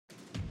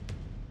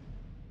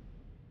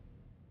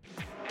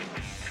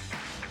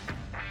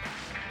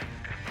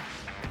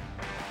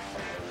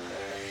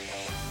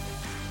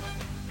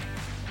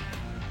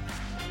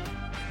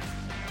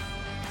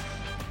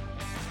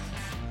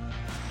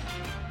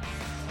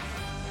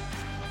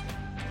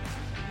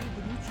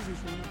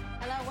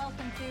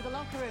to the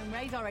locker room.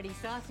 Ray's already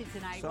started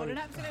tonight. What an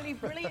absolutely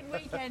brilliant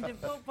weekend of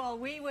football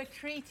we were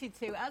treated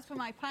to. As for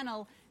my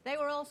panel, they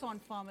were also on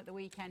form at the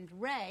weekend.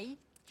 Ray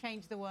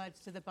changed the words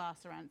to the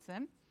Barca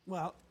anthem.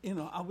 Well, you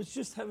know, I was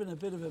just having a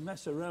bit of a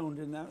mess around,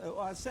 and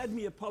I said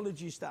my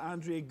apologies to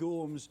Andrea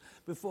Gomes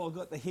before I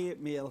got the hate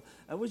mail.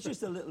 I was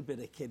just a little bit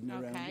of kidding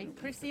around. Okay. You know.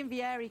 Christian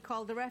Vieri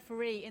called the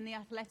referee in the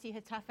Atleti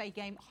Getafe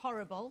game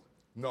horrible.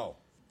 No.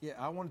 Yeah,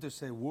 I wanted to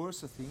say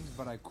worse things,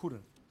 but I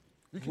couldn't.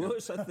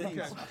 Worse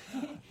things.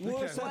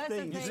 Worse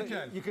things.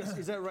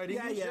 Is that right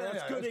English? Yeah,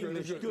 that's good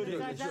English. Good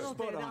English.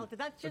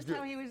 That's just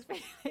how he was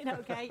feeling,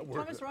 okay?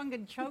 Thomas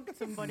Rongen choked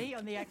somebody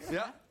on the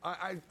extra.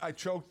 Yeah, I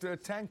choked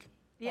Tank.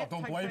 Yeah,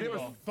 don't blame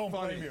you. Don't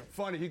blame you.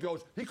 Funny, he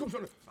comes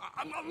on,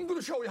 I'm going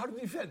to show you how to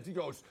defend. He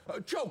goes,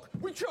 choke,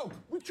 we choke.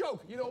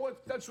 You know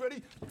what? That's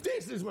ready.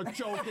 This is what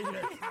choking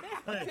is.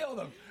 Kill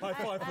them. High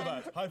five for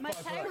that. High five for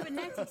Matteo that.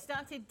 Benetti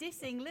started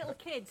dissing little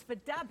kids for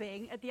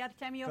dabbing at the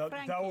Artemio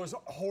Franchi. That was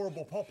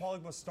horrible. Paul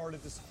Pogba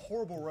started this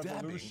horrible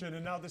revolution,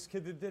 and now this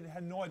kid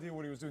had no idea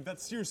what he was doing. That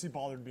seriously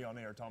bothered me on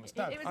air, Thomas.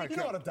 Dab. It was You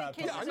know what a dab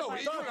kid is. Yeah, I know.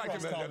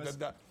 Thomas.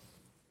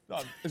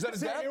 Is that a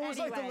dab? It was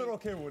like the little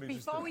kid what he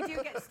just Before did. we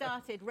do get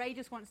started, Ray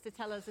just wants to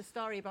tell us a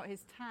story about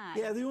his tie.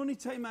 Yeah, the only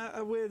time I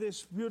wear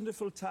this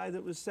wonderful tie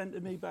that was sent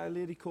to me by a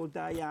lady called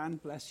Diane,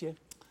 bless you,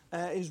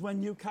 is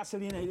when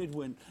Newcastle United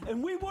win.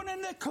 And we won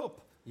in the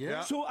cup.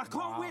 Yeah. So I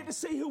can't wait to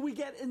see who we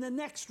get in the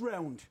next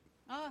round.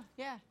 Oh,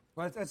 yeah.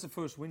 Well, that's the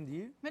first win, do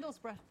you?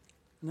 Middlesbrough.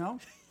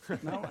 No,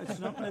 it's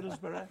not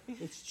Middlesbrough.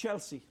 It's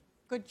Chelsea.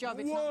 Good job,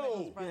 it's not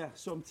Middlesbrough. Yeah,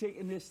 so I'm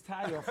taking this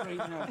tie off right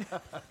now.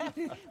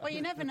 Well,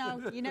 you never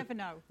know. You never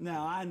know.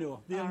 No, I know.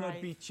 They'll All not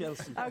right. beat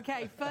Chelsea.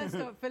 OK, first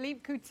up, Philippe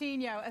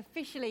Coutinho,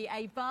 officially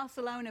a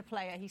Barcelona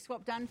player. He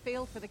swapped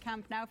Anfield for the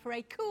Camp Nou for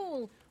a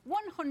cool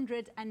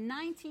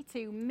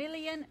 $192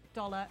 million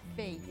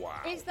fee. Wow.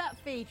 Is that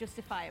fee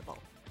justifiable?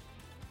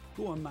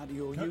 Go on,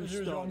 Matteo.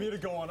 You want me to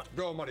go on?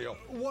 Go, Mario.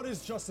 What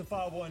is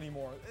justifiable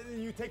anymore?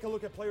 You take a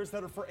look at players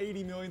that are for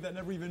 $80 million that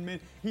never even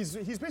made. He's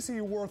basically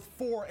worth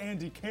 4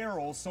 Andy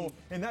Carrolls. So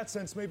in that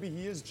sense, maybe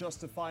he is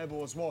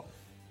justifiable as well.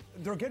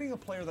 They're getting a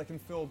player that can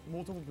fill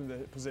multiple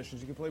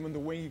positions. You can play him in the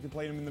wing, you can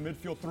play him in the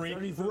midfield three.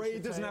 Ray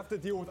doesn't have to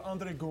deal with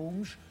Andre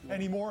Gomes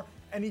anymore.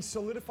 And he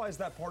solidifies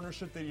that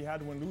partnership that he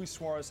had when Luis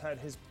Suarez had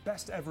his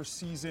best ever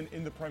season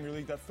in the Premier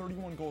League, that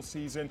 31-goal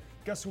season.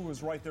 Guess who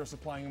was right there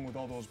supplying him with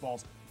all those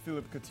balls?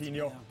 Philippe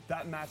Coutinho. Yeah.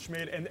 That match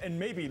made. And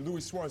maybe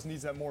Luis Suarez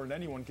needs that more than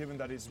anyone, given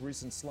that his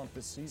recent slump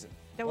this season.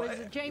 There was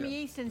Jamie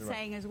Easton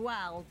saying as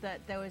well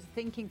that there was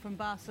thinking from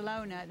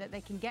Barcelona that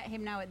they can get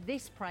him now at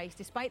this price,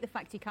 despite the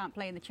fact he can't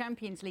play in the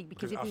Champions League,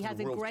 because if he has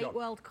a great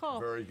World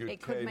Cup,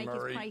 it could make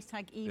his price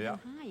tag even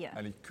higher.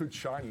 And he could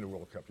shine in the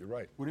World Cup, you're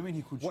right. What do you mean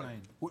he could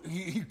shine?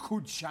 He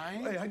could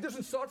shine? Hey, he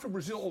doesn't start for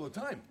Brazil all the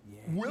time. Yeah.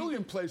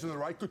 William plays on the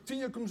right.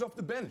 Coutinho comes off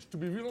the bench, to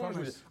be real honest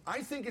with you.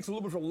 I think it's a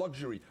little bit of a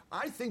luxury.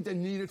 I think they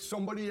needed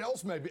somebody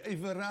else, maybe. A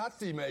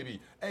Verratti, maybe.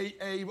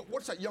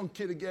 What's that young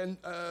kid again?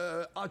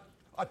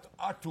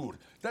 Artur.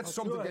 That's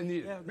something they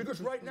needed. Yeah,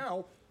 because right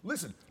now,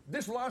 listen,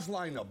 this last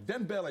lineup,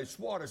 Dembele,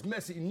 Suarez,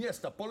 Messi,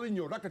 Iniesta,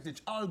 Paulinho,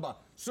 Rakitic, Alba,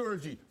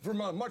 Sergi,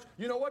 Vermaelen, much.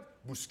 You know what?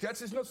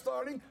 Busquets is not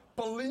starting.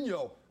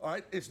 Paulinho, all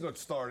right, is not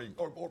starting.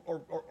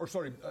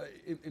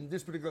 In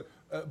this particular,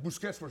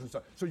 Busquets wasn't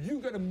starting. So you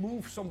got to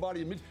move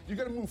somebody. You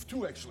got to move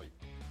two, actually.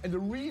 And the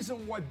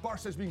reason why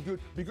Barca has been good,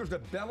 because the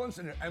balance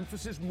and the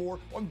emphasis more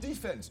on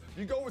defense.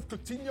 You go with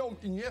Coutinho,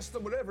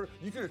 Iniesta, whatever,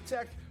 you can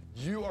attack.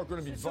 You are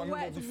going to be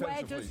vulnerable defensively.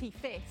 Where does he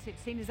fit? It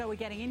seems as though we're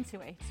getting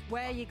into it. Who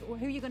are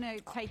you going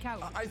to take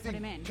out I put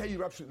him in? Kay,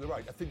 you're absolutely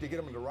right. I think they get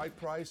him at the right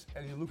price.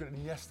 And you look at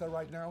Iniesta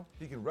right now,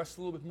 he can rest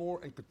a little bit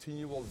more, and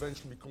Coutinho will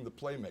eventually become the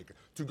playmaker.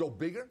 To go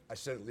bigger, I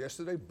said it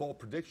yesterday, bold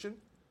prediction.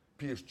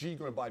 PSG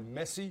going to buy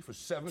Messi for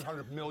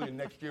 $700 million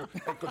next year,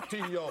 and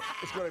Coutinho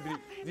is going to be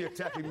the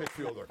attacking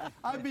midfielder.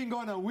 I've been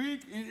gone a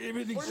week,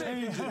 everything's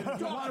changed in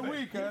 1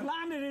 week. You've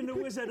landed in the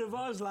Wizard of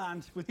Oz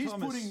land with Thomas.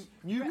 He's putting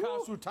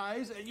Newcastle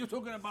ties, and you're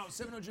talking about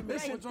 $700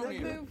 million. What's wrong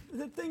here?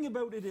 The thing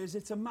about it is,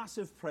 it's a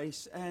massive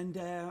price,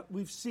 and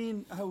we've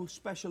seen how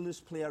special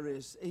this player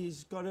is.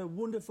 He's got a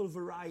wonderful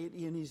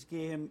variety in his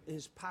game.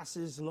 His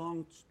passes,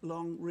 long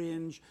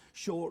range,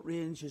 short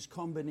range, his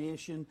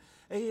combination.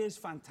 He is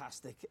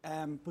fantastic.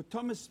 But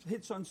Thomas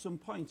hits on some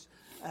points,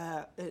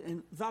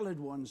 and valid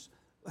ones.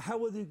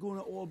 How are they going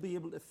to all be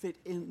able to fit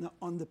in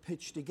on the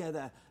pitch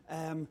together?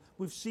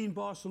 We've seen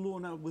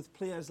Barcelona with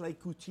players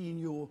like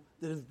Coutinho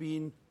that have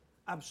been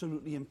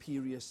absolutely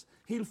imperious.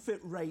 He'll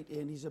fit right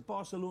in. He's a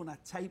Barcelona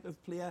type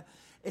of player.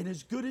 And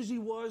as good as he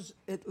was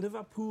at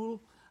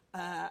Liverpool,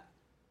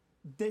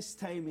 this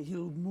time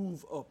he'll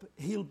move up.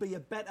 He'll be a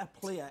better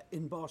player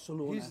in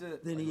Barcelona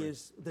than he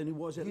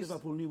was at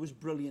Liverpool, and he was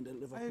brilliant at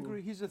Liverpool. I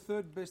agree. He's the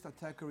third best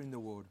attacker in the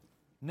world.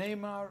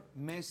 Neymar,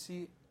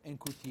 Messi, and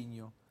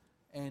Coutinho.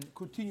 And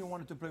Coutinho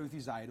wanted to play with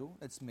his idol.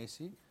 That's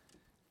Messi.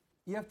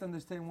 You have to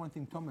understand one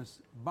thing, Thomas.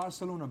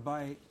 Barcelona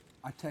buy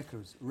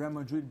attackers. Real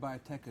Madrid buy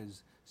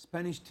attackers.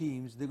 Spanish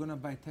teams, they're going to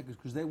buy attackers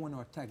because they want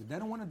to attack. They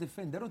don't want to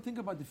defend. They don't think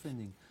about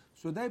defending.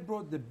 So they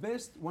brought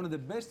one of the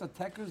best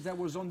attackers that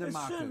was on the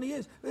market. It certainly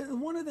is.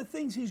 One of the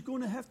things he's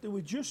going to have to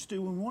adjust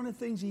to, and one of the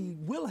things he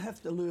will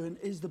have to learn,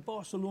 is the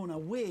Barcelona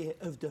way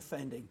of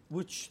defending,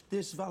 which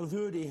this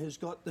Valverde has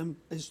got them,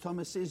 as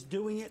Thomas says,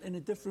 doing it in a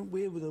different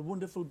way with a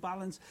wonderful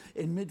balance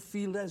in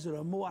midfielders that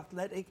are more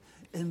athletic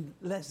and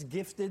less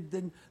gifted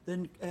than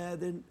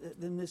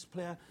this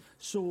player.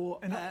 So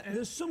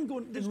there's some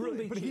going to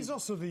be. But he's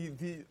also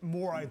the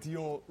more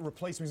ideal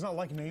replacement. He's not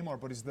like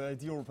Neymar, but he's the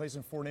ideal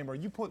replacement for Neymar.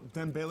 You put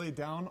Dembele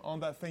down on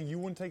that thing, you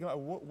wouldn't take him out.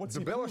 What's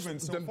he proven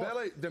so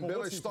far?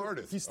 Dembele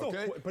started. He's still,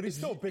 okay? But he's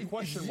still a big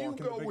question mark.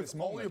 If you go with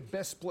all your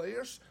best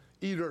players,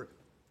 either.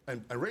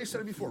 And Ray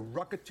said it before,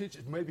 Rakitic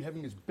is maybe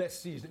having his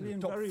best season in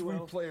the top three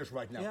players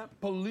right now. Yep.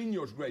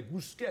 Paulinho's great,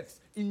 Busquets,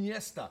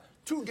 Iniesta.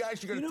 Two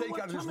guys you're going to take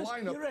out of his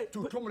lineup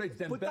to accommodate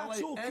Dembele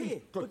and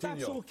Coutinho. But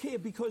that's okay,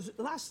 because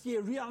last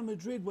year, Real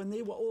Madrid, when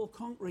they were all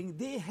conquering,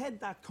 they had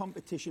that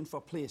competition for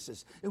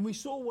places. And we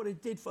saw what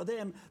it did for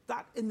them,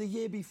 that in the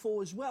year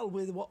before as well,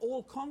 where they were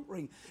all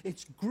conquering.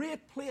 It's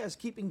great players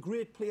keeping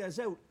great players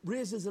out,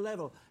 raises the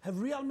level. Have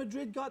Real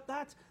Madrid got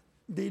that?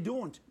 They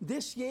don't.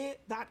 This year,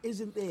 that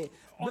isn't there.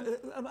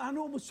 But, I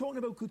know I was talking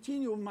about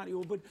Coutinho,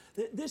 Mario, but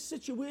this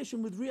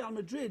situation with Real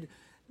Madrid,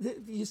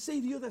 you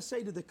see the other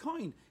side of the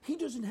coin. He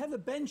doesn't have a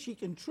bench he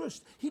can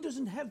trust. He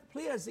doesn't have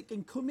players that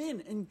can come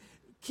in and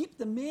keep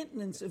the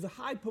maintenance of a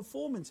high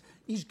performance.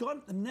 He's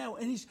got them now,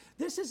 and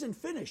this isn't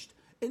finished.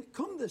 And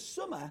come the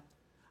summer,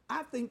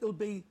 I think there'll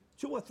be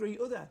 2 or 3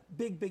 other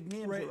big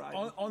names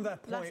arriving. On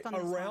that point,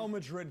 a Real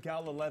Madrid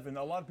Gal 11,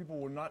 a lot of people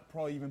would not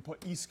probably even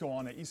put Isco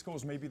on it. Isco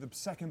is maybe the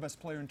second best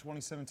player in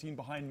 2017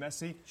 behind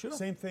Messi. Sure.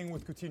 Same thing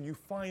with Coutinho. You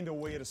find a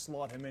way to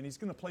slot him in. He's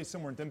going to play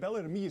somewhere.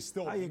 Dembele, to me, is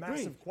still a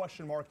massive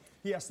question mark.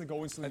 He has to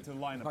go instantly into the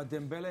lineup. But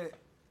Dembele,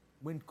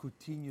 when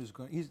Coutinho's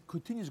going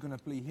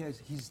to play, he has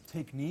his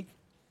technique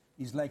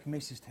is like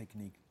Messi's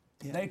technique.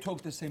 Yeah. They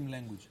talk the same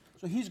language.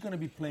 So he's going to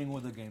be playing all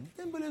the games.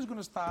 Dembele is going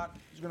to start.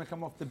 He's going to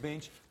come off the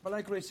bench. But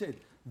like Ray said,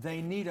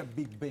 they need a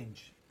big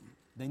bench.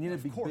 They need a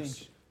big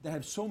bench. They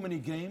have so many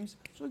games.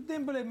 So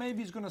Dembele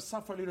maybe is going to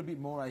suffer a little bit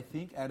more, I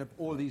think, out of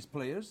all these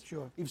players.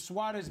 Sure. If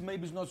Suarez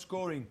maybe is not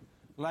scoring,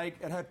 like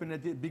it happened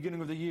at the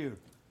beginning of the year,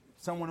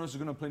 someone else is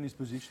going to play in his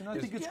position. I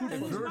think it's good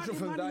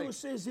for him. Mario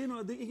says, you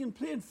know, he can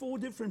play in 4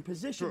 different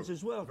positions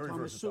as well, Very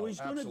Thomas. versatile. So he's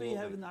going to be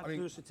having that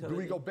versatility.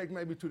 Do we go back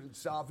maybe to the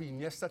Xavi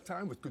Iniesta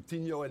time with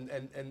Coutinho and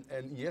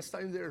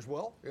Iniesta in there as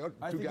well? You know,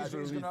 I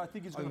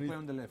think he's going to play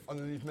on the left.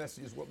 Underneath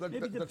Messi as well. Maybe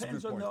that's a good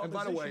depends on point. the And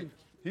by the way,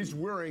 he's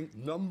wearing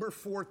number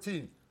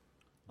 14.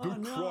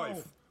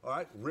 Cruyff. All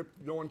right, Rip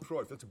Johan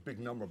Cruyff. That's a big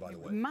number, by the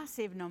way.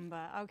 Massive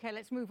number. OK,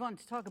 let's move on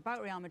to talk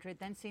about Real Madrid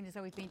then, seeing as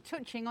though we've been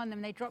touching on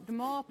them. They dropped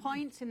more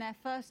points in their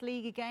first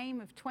Liga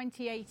game of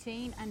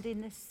 2018, and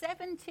in the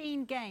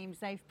 17 games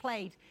they've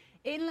played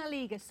in La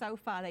Liga so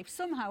far, they've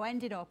somehow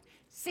ended up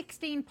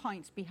 16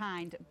 points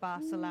behind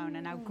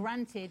Barcelona. Now,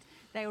 granted,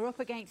 they were up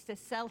against a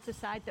Celta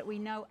side that we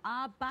know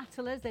are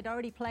battlers. They'd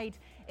already played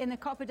in the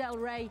Copa del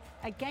Rey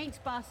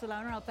against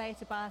Barcelona,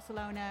 albeit a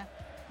Barcelona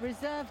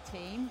reserve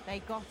team. They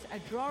got a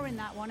draw in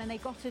that one, and they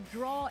got a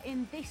draw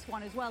in this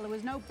one as well. There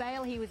was no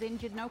Bale, he was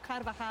injured, no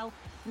Carvajal,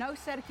 no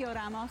Sergio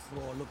Ramos.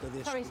 Oh, look at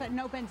this. Sorry,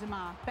 no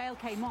Benzema. Bale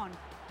came on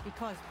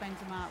because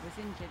Benzema was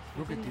injured.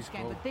 Look at this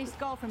game. goal. But this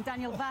goal from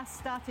Daniel Vaz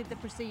started the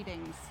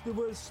proceedings. There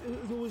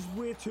was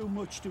way too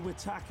much to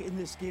attack in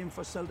this game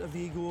for Celta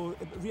Vigo.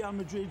 Real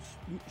Madrid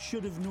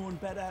should have known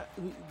better.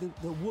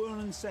 The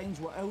warning signs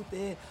were out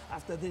there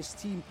after this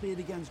team played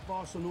against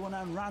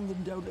Barcelona and ran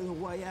them down to the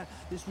wire.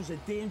 This was a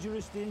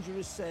dangerous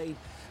side.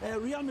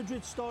 Real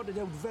Madrid started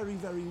out very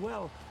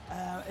well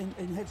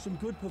and had some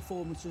good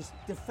performances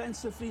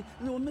defensively,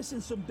 and they were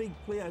missing some big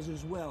players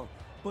as well.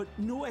 But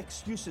no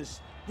excuses.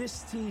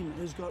 This team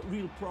has got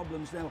real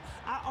problems now.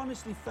 I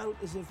honestly felt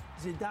as if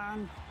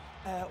Zidane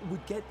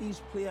would get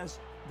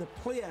the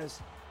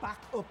players back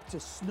up to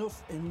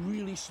snuff and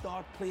really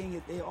start playing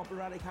at their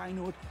operatic high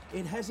note.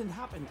 It hasn't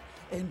happened.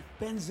 And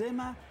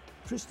Benzema,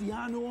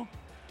 Cristiano,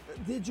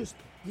 they just,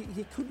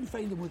 you couldn't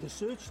find them with a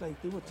searchlight.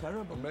 They were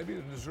terrible. Well, maybe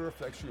they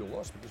deserved actually a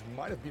loss, because it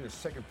might have been a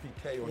second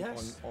PK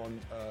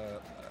on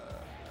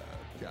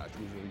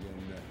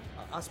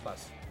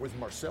Aspas with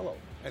Marcelo.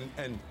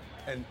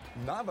 And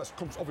Navas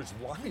comes off his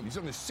line. He's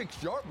on the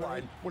 6-yard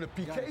line when a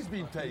PK is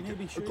being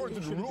taken. According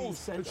to the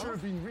rules, it should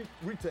have been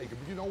retaken.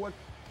 But you know what?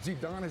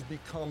 Zidane has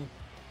become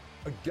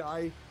a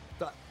guy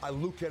that I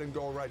look at and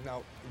go right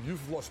now,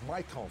 you've lost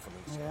my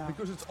confidence. Yeah.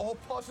 Because it's all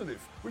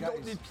positive. We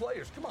don't need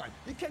players. Come on.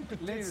 You can't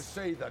continue to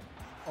say that.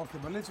 Okay,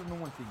 but let's know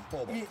one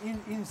thing.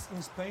 In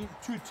Spain,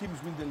 2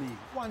 teams win the league.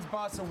 One's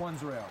Barca,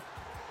 one's Real.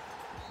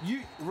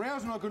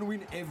 Real's not going to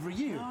win every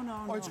year.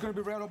 No. Or it's going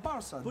to be Real or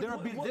Barca.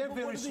 They're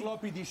very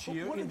sloppy this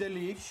year in the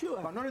league,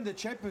 but not in the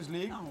Champions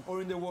League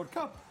or in the World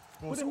Cup.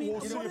 We'll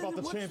see about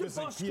the Champions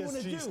League.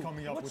 PSG's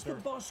coming up with their...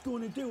 What's the boss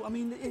going to do? I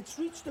mean, it's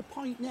reached a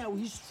point now.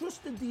 He's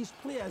trusted these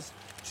players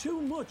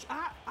too much.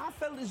 I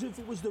felt as if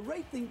it was the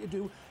right thing to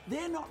do.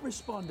 They're not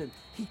responding.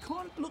 He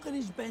can't look at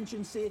his bench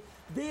and say,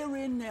 they're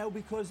in now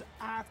because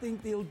I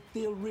think they'll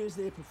raise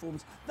their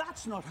performance.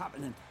 That's not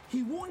happening.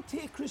 He won't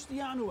take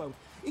Cristiano out.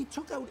 He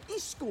took out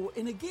Isco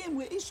in a game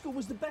where Isco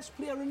was the best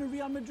player in a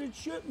Real Madrid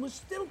shirt and was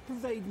still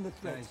providing the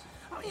threats.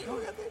 I mean,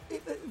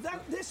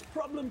 this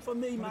problem for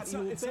me,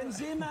 Matthew,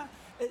 Benzema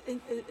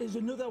is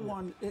another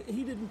one.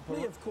 He didn't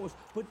play, of course,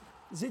 but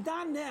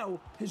Zidane now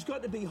has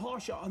got to be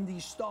harsher on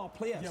these star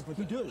players. Yeah, but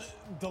he does.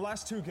 The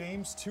last two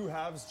games, two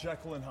halves,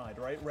 Jekyll and Hyde,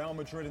 right? Real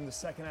Madrid in the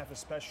second half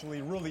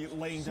especially, really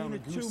laying down a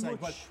goose egg.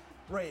 But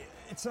right,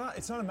 it's not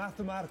a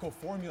mathematical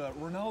formula.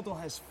 Ronaldo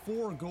has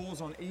 4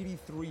 goals on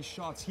 83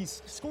 shots.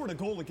 He's scored a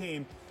goal a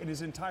game in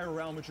his entire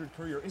Real Madrid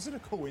career. Is it a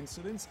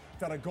coincidence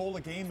that a goal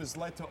a game has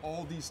led to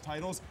all these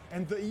titles?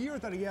 And the year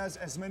that he has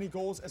as many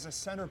goals as a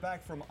center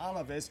back from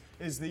Alaves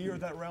is the year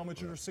that Real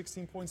Madrid are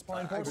 16 points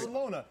behind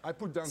Barcelona. I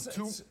put down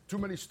too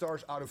many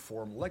stars out of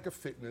form, lack of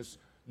fitness,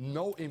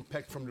 no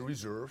impact from the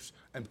reserves,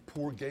 and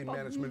poor game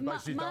management by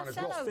Zidane as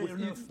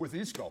well, with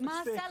Isco.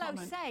 Marcelo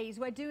says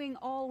we're doing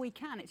all we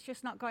can. It's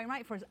just not going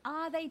right for us.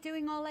 Are they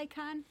doing all they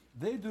can?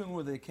 They're doing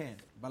what they can.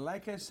 But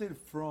like I said,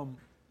 from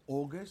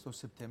August or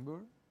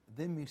September,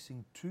 they're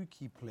missing 2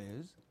 key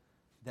players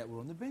that were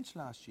on the bench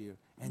last year,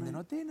 and they're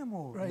not there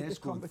anymore. Right, they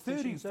scored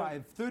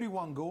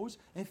 31 goals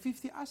and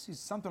 50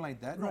 assists, something like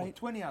that. Right. No,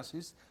 20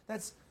 assists.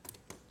 That's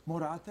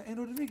Morata and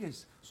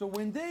Rodriguez. So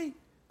when they...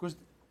 because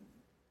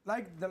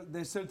like the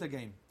Celta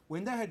game,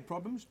 when they had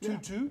problems,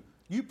 2-2,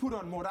 you put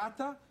on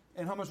Morata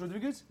and James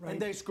Rodriguez, and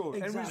they scored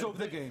and resolved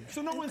the game.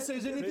 So no one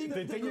says anything,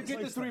 then you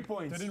get the 3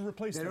 points. They didn't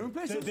replace them.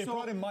 They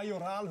brought in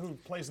Mayoral, who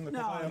plays in the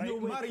Copa del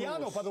Rey.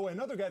 Mariano, by the way,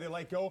 another guy they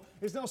let go,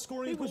 is now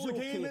scoring a goal a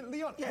game in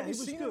Lyon. Yeah, Have you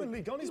seen him in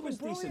Ligue 1? He's been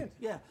brilliant. Decent.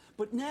 Yeah,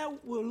 but now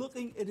we're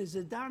looking at a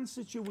Zidane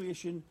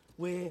situation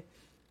where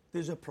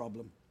there's a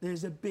problem.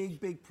 There's a big,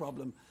 big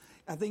problem.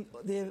 I think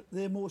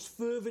their most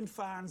fervent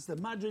fans, the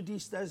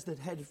Madridistas that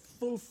had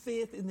full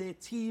faith in their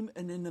team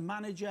and in the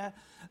manager,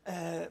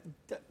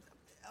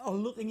 are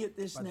looking at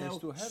this now.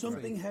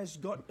 Something has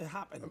got to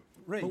happen.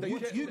 Ray,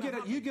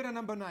 you get a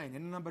number 9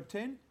 and a number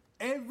 10.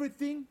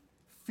 Everything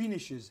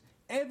finishes.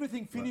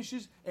 Everything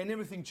finishes and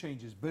everything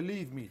changes.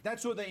 Believe me,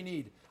 that's what they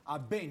need: a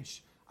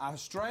bench, a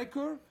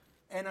striker,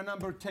 and a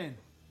number 10.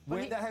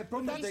 When they have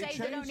problems, they change.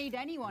 They don't need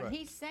anyone. Right.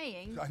 He's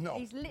saying,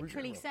 he's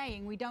literally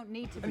saying we don't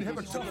need to be. He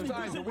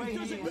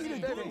doesn't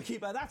need a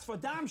goalkeeper, that's for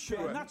damn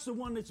sure, and that's the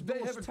one that's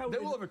most touted. They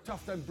will have a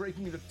tough time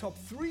breaking in the top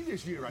 3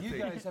 this year, I think. You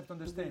guys have to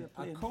understand,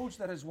 a coach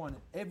that has won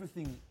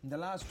everything in the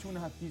last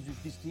 2.5 years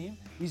with this team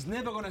is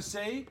never going to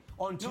say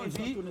on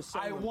TV,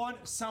 I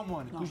want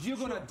someone, because you're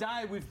going to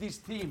die with this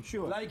team,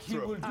 like he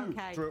will do.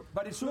 Okay.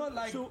 But it's not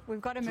like...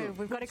 We've got to move.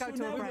 We've got to go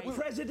to a break. The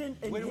president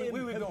and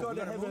him have got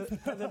to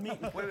have a meeting.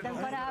 They've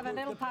got to have a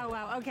little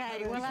powwow.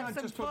 Okay, we'll have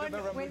some fun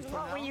with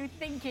what were you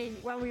thinking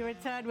when we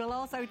return. We'll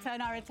also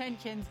turn our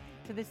attentions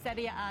to the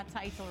Serie A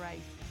title race.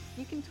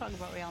 You can talk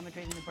about Real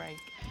Madrid in the break.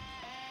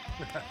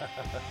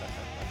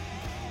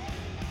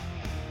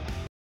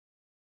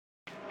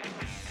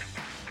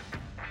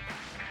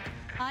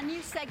 Our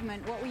new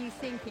segment, What Were You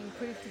Thinking,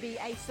 proved to be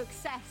a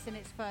success in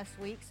its first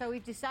week, so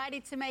we've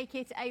decided to make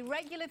it a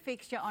regular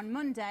fixture on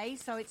Monday,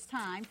 so it's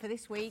time for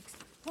this week's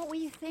What Were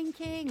You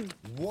Thinking?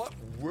 What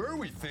were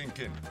we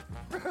thinking?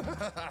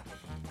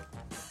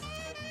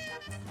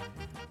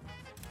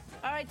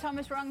 All right,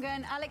 Thomas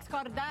Rongan, Alex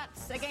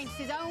Cordats against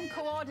his own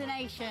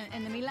coordination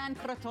in the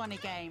Milan-Crotone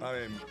game.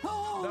 I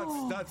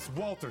mean, that's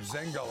Walter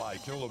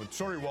Zenga-like. You know, a little bit.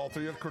 Sorry, Walter,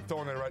 you have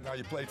Crotone right now.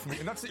 You played for me.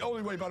 And that's the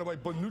only way, by the way,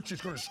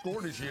 Bonucci's going to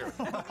score this year.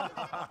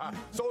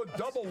 So a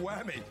double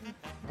whammy.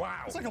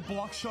 Wow. It's like a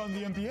block shot in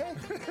the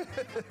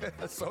NBA.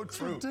 That's so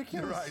true. Ridiculous.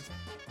 You're right.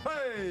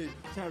 Hey!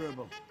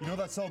 Terrible. You know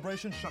that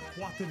celebration?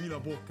 Sciacquatevi la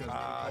bocca.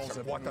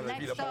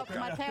 Next up,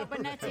 Matteo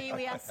Bonetti,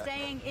 we are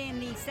staying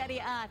in the Serie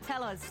A.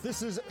 Tell us.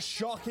 This is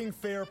shocking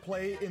fair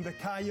play in the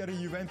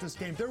Cagliari-Juventus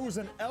game. There was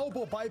an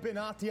elbow by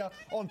Benatia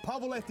on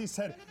Pavoletti's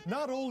head.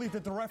 Not only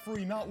did the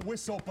referee not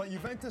whistle, but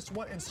Juventus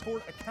went and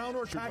scored a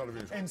counter-attack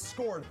and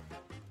scored.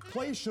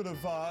 Play should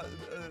have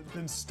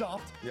been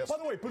stopped. Yes. By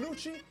the way,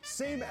 Bonucci,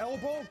 same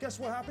elbow. Guess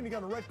what happened? He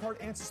got a red card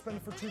and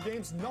suspended for 2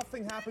 games.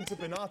 Nothing happened to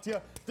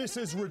Benatia. This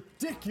is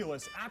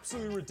ridiculous.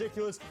 Absolutely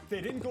ridiculous.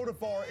 They didn't go to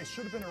VAR. It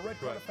should have been a red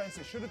card offense.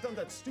 They should have done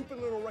that stupid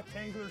little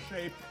rectangular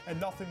shape, and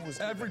nothing was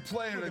Every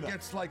player that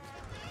gets, like,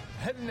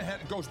 head in the head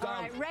goes down.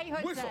 All right, Ray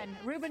Hudson,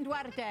 Ruben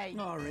Duarte.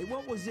 All right,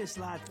 what was this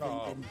lad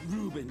thinking?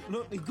 Ruben.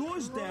 Look, he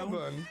goes down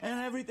and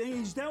everything.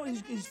 He's down,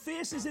 his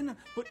face is in the...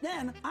 But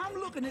then, I'm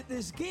looking at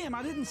this game.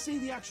 I didn't see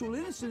the actual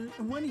incident.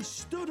 And when he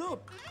stood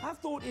up, I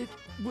thought it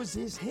was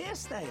his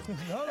hairstyle.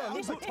 No, it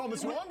looks like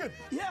Thomas Rongan.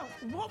 Yeah,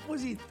 what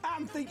was he...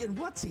 I'm thinking,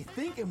 what's he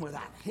thinking with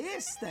that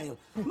hairstyle?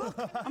 Look,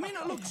 I mean,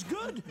 it looks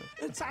good.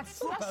 It's that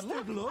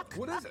flustered look.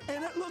 What is it?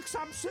 And it looks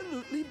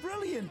absolutely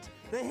brilliant.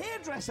 The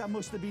hairdresser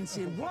must have been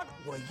saying, what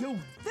were you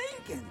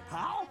thinking,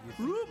 pal?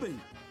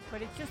 Ruben.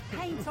 But it's just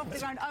paint off the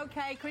ground.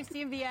 Okay,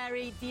 Christian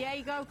Vieri,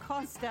 Diego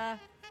Costa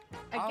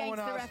against the referee. I want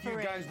to ask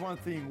you guys one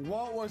thing.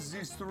 What was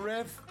this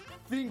ref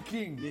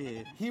thinking?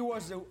 Yeah. He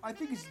was, I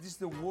think this is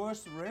the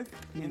worst ref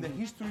in the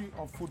history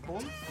of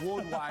football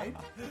worldwide.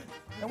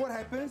 And what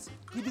happens?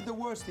 He did the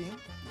worst thing.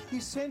 He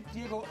sent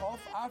Diego off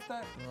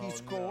after he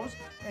scores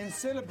and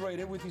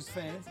celebrated with his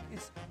fans.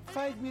 It's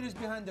 5 meters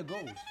behind the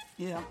goals.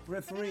 Yeah.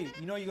 Referee,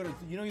 you know you gotta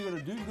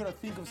do? You gotta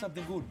think of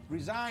something good.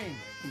 Resign.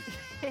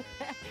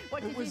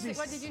 What did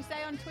you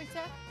say on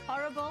Twitter?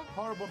 Horrible?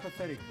 Horrible,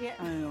 pathetic. Yeah.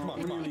 I know,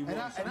 Come on, really come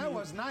on. was. And I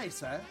was nice,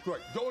 huh?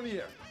 Great. Go in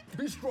the air.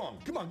 Be strong.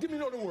 Come on, give me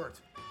another word.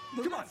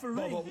 Come on,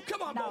 Bobo.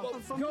 Come on,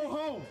 Bobo. Go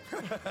home.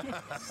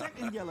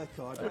 Second yellow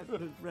card.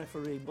 The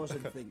referee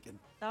wasn't thinking.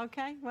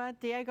 Okay, well,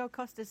 Diego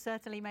Costa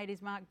certainly made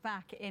his mark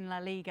back in La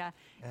Liga.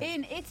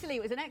 In Italy,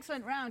 it was an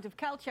excellent round of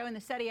Calcio in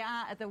the Serie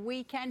A at the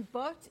weekend,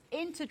 but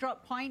Inter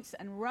dropped points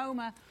and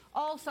Roma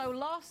also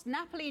lost.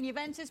 Napoli and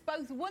Juventus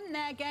both won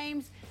their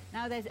games.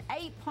 Now there's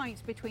 8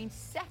 points between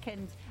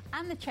second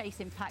and the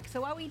chasing pack.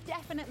 So are we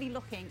definitely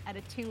looking at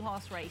a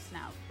two-horse race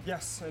now?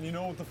 Yes, and you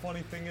know what the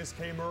funny thing is,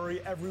 Kay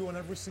Murray, everyone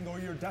every single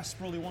year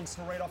desperately wants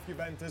to write off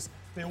Juventus.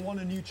 They want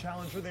a new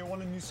challenger, they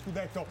want a new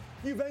Scudetto.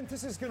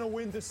 Juventus is going to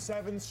win the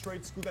 7th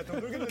straight Scudetto.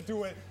 They're going to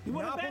do it.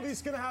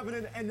 Napoli's going to have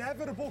an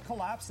inevitable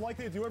collapse like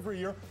they do every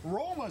year.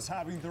 Roma's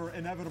having their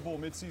inevitable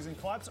mid-season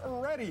collapse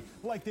already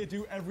like they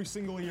do every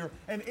single year.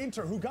 And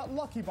Inter, who got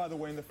lucky, by the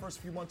way, in the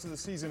first few months of the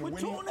season,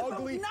 winning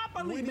ugly,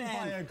 Napoli, winning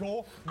by a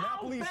goal.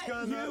 Napoli's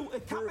going to... a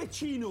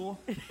cappuccino,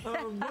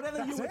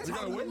 whatever you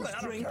Italians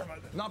drink.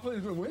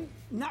 Napoli's going to win?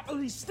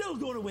 Napoli's still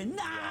going to win.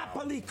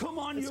 Napoli, come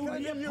on, it's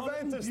going to be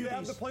Juventus. They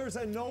have the players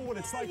that know what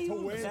it's like to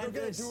win. They're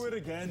going to do it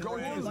again.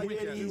 Going to this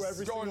weekend.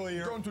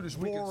 Going to this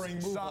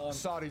weekend.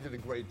 Sarri did a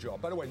great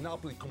job. By the way,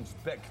 Napoli comes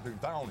back. They're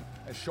down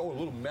and show a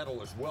little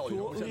medal as well.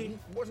 Totally. You know,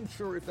 I wasn't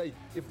sure if they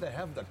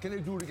have that. Can they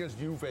do it against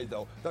Juve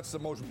though? That's the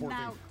most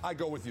important thing. I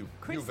go with you.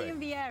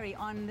 Christian Vieri,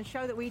 on the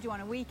show that we do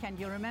on a weekend,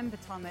 you'll remember,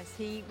 Thomas,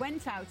 he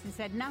went out and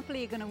said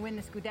Napoli are going to win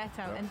the Scudetto.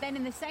 Yeah. And then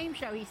in the same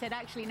show, he said,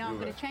 actually, no, I'm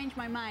going to change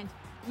my mind.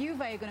 Juve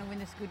are going to win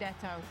the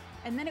Scudetto.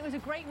 And then it was a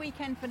great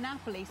weekend for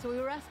Napoli. So we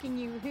were asking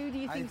you, who do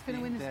you think is going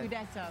to win the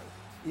Scudetto?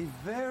 If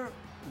there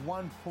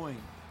 1 point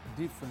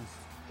difference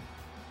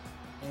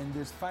and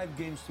there's 5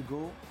 games to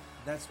go,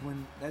 that's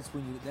when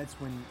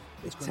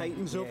it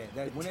tightens up.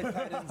 When it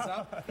tightens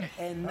up,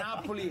 and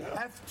Napoli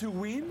have to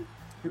win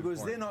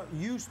because they're not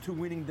used to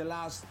winning the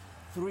last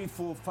 3,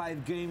 4,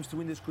 5 games to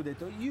win the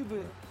Scudetto.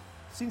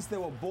 Since they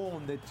were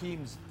born, the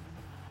teams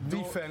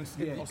defense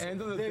at the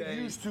end of the day, they're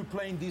used to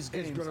playing these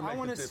games. I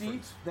want to see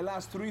the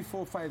last 3,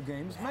 4, 5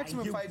 games,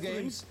 maximum 5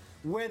 games,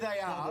 where they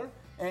are,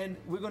 and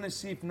we're going to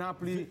see if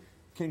Napoli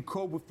can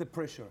cope with the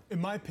pressure.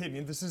 In my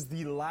opinion, this is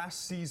the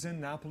last season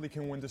Napoli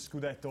can win the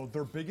Scudetto.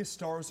 Their biggest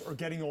stars are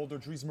getting older.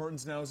 Dries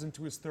Mertens now is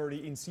into his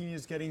 30. Insigne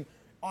is getting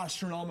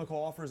astronomical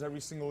offers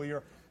every single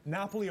year.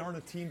 Napoli aren't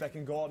a team that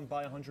can go out and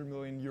buy a €100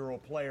 million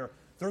player.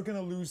 They're going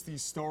to lose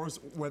these stars,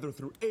 whether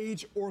through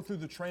age or through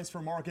the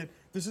transfer market.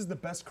 This is the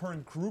best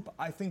current group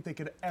I think they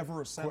could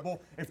ever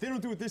assemble. If they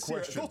don't do it this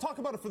year, they'll talk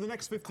about it for the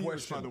next 15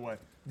 years, by the way.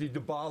 The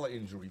Dybala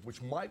injury,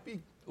 which might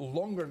be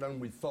longer than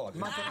we thought.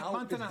 Month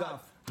and a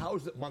half. How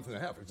is it? Month and a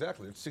half,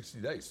 exactly. It's 60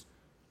 days.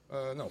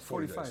 No,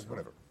 40 45 days,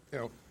 whatever. You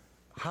know,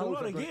 how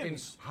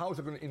is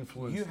it going to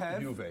influence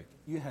Juve?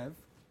 You have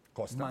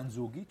Costa.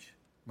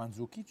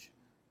 Mandzukic,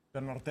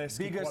 Bernardeschi,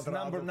 biggest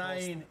number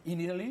 9 in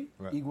Italy,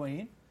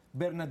 Higuain,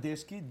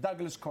 Bernardeschi,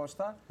 Douglas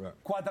Costa,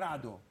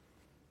 Quadrado.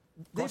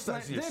 Costa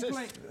has the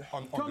assist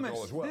on the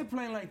goal as well. They're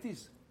playing like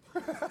this.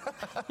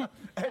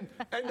 and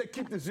they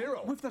keep the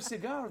 0. With the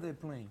cigar they're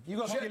playing. You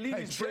got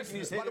Chiellini's breaking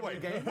his head every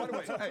game.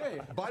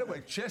 By the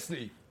way,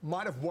 Chesney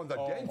might have won that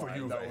game for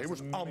Juve. It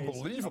was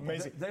unbelievable.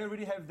 Amazing. They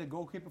already have the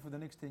goalkeeper for the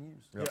next 10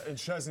 years. Yeah, and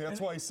Chesney,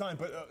 that's why he signed.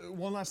 But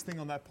one last thing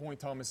on that point,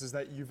 Thomas, is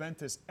that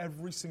Juventus,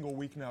 every single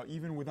week now,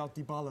 even without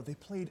Dybala, they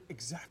played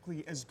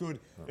exactly as good.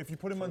 If you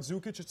put him on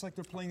Mandzukic, it's like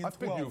they're playing in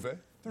 12. Juve.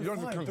 They're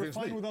fine. They're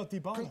fine without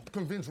Dybala.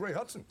 Convince Ray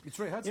Hudson. It's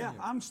Ray Hudson. Yeah,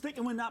 I'm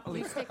sticking with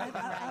Napoli.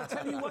 I'll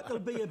tell you what, there'll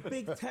be a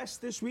big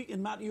test this week,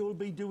 and Matty will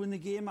be doing the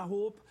game, I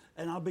hope,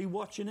 and I'll be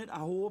watching it, I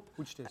hope.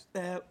 Which test?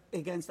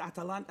 Against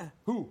Atalanta.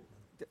 Who?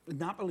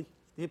 Napoli.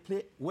 They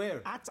play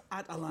where? At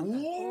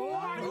Atalanta.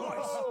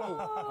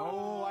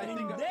 Oh, I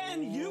think.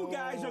 Then you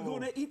guys are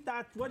going to eat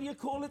that. What do you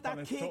call it?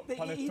 That cake that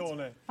you eat.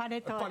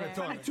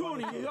 Panettone.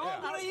 You're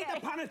all going to eat the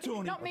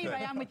panettone. Not me,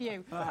 Ray. I'm with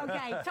you.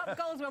 Okay, top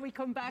goals when we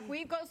come back.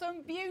 We've got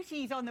some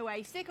beauties on the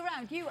way. Stick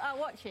around. You are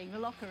watching The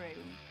Locker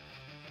Room.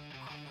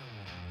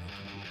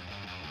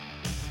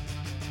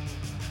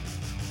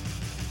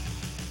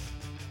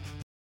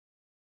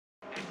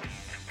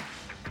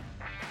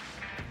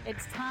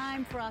 It's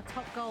time for our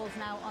top goals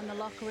now on The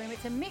Locker Room.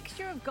 It's a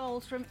mixture of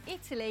goals from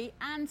Italy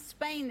and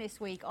Spain this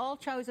week, all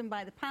chosen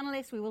by the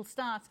panellists. We will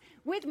start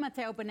with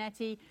Matteo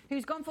Bonetti,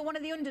 who's gone for one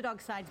of the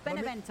underdog sides,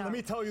 Benevento. Let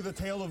me tell you the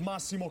tale of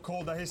Massimo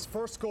Coda. His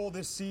first goal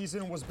this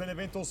season was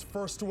Benevento's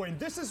first win.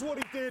 This is what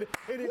he did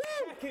in his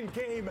second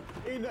game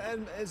in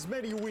as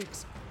many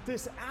weeks.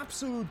 this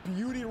absolute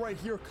beauty right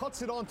here,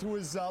 cuts it onto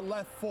his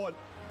left foot,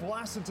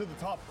 blasts into the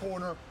top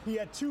corner. He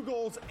had 2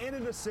 goals and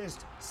an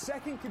assist,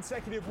 second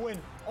consecutive win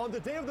on the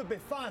day of the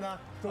Befana.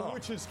 The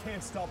Witches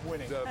can't stop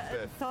winning.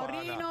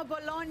 Torino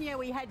Bologna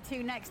we head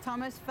to next,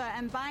 Thomas, for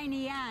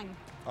Mbanyang.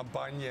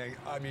 Mbanyang,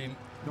 I mean,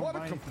 what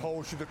a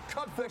composure. The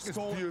cut back is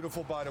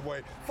beautiful, by the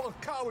way.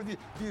 Falcao with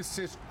the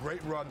assist,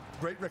 great run,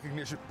 great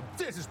recognition.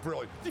 This is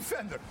brilliant.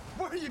 Defender,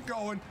 where are you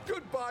going?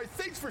 Goodbye.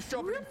 Thanks for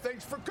shopping.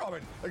 Thanks for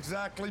coming.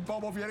 Exactly,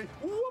 Bobo Vieri.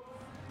 Whoop.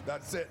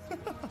 That's it.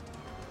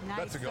 Nice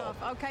That's a goal.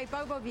 stuff. Okay,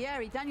 Bobo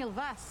Vieri, Daniel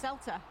Vaz,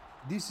 Celta.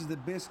 This is the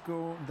best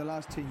goal in the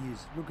last 10 years.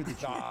 Look at this.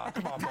 Come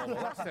on, Bobo.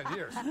 Last 10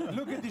 years.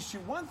 Look at this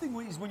shit. One thing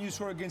is when you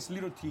score against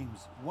little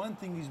teams. One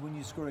thing is when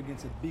you score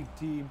against a big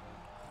team.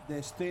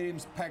 The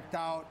stadium's packed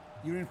out.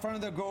 You're in front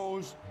of the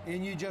goals,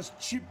 and you just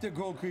chip the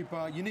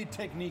goalkeeper. You need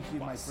technique here,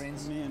 my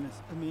friends. Man, it's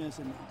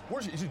amazing.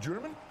 Where's he? Is he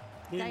German?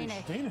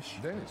 Danish.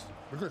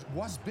 Because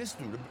was bist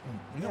du?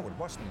 You know what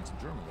was means in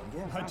German.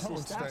 Yeah,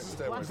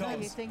 What's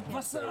that you thinking?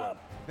 What's up?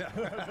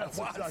 That's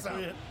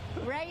exactly it.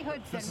 Ray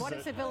Hudson, what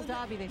a Seville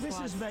derby this was.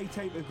 This is my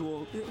type of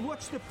goal.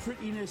 Watch the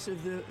prettiness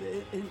of the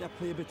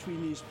interplay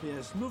between these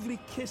players. Lovely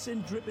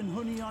kissing, dripping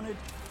honey on it,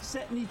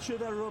 setting each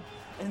other up,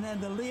 and then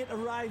the late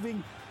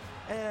arriving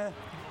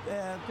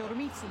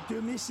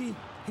Dormici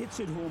hits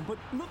it home. But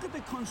look at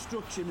the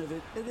construction of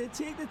it. They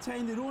take the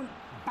time, they don't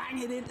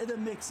bang it into the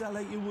mixer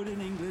like you would in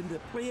England. They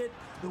play it,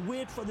 they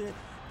wait for the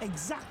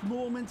exact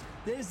moment.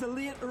 There's the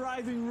late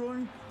arriving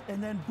run,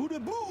 and then Buddha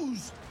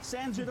Boos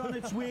sends it on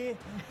its way,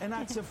 and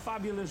that's a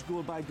fabulous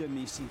goal by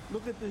Dormici.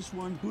 Look at this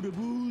one, Buddha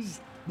Boos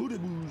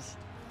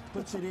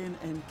puts it in,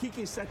 and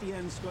Kike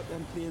Setien's got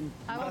them playing.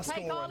 I will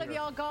take all of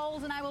your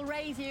goals, and I will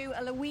raise you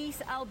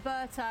Luis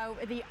Alberto,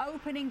 the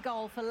opening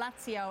goal for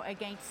Lazio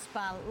against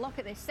Spal. Look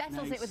at this,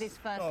 settles it with his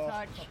first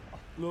touch.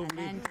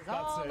 Lovely. And does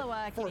all the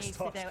work he needs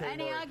to do.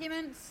 Any Murray.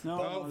 arguments?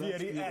 No,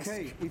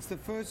 Okay, it's the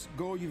first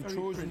goal you've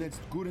chosen that's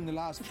good in the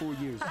last 4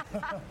 years.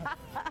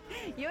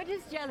 You're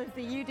just jealous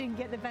that you didn't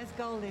get the best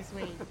goal this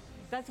week.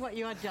 That's what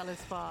you are jealous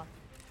for.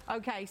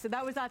 Okay, so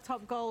that was our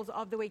top goals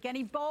of the week.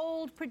 Any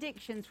bold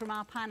predictions from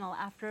our panel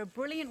after a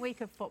brilliant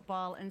week of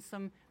football and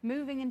some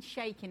moving and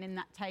shaking in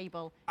that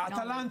table?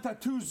 Atalanta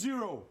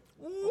 2-0.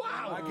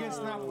 Wow!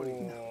 Against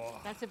Napoli.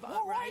 That's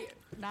about right.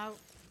 No.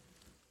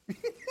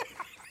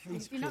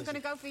 You're not going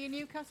to go for your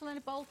Newcastle in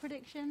a bold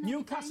prediction?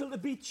 Newcastle to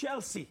beat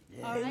Chelsea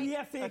in the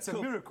FA That's Cup.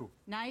 a miracle.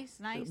 Nice.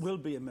 It will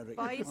be a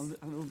miracle. Boys.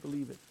 I don't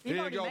believe it.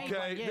 Here you go,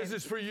 Kay. This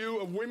is for you,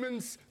 a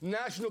women's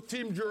national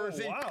team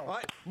jersey. wow. All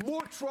right,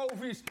 more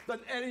trophies than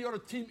any other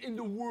team in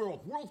the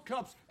world. World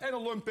Cups and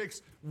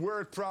Olympics.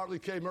 Wear it proudly,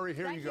 Kay Murray.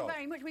 Here you go.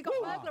 Thank you very much. We got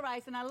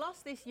burglarised and I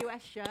lost this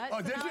US shirt,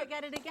 so did now you? I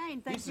get it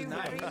again. Thank you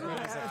very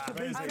much.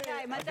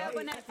 Okay, Matteo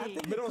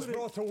Bonetti.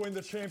 Middlesbrough to win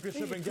the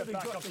championship and get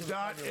back up to the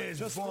That is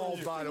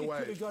bold, by the You could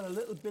way. have got a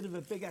little bit of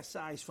a bigger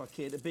size for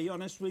Kay, to be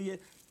honest with you.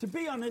 To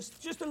be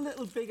honest, just a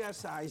little bigger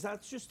size.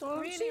 That's just all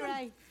I'm Really, saying.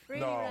 Ray?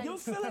 Really, No. Ray? You'll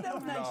fill it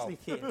out nicely,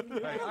 Kay.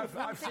 Hey,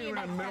 I've See seen you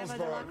her in next time,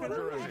 Middlesbrough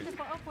Matteo. in I have to jersey.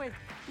 put up with.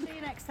 See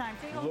you next time.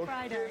 See you on Look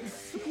Friday.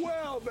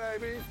 swell,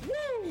 baby.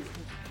 Woo!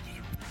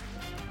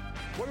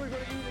 What are we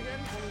going to eat again?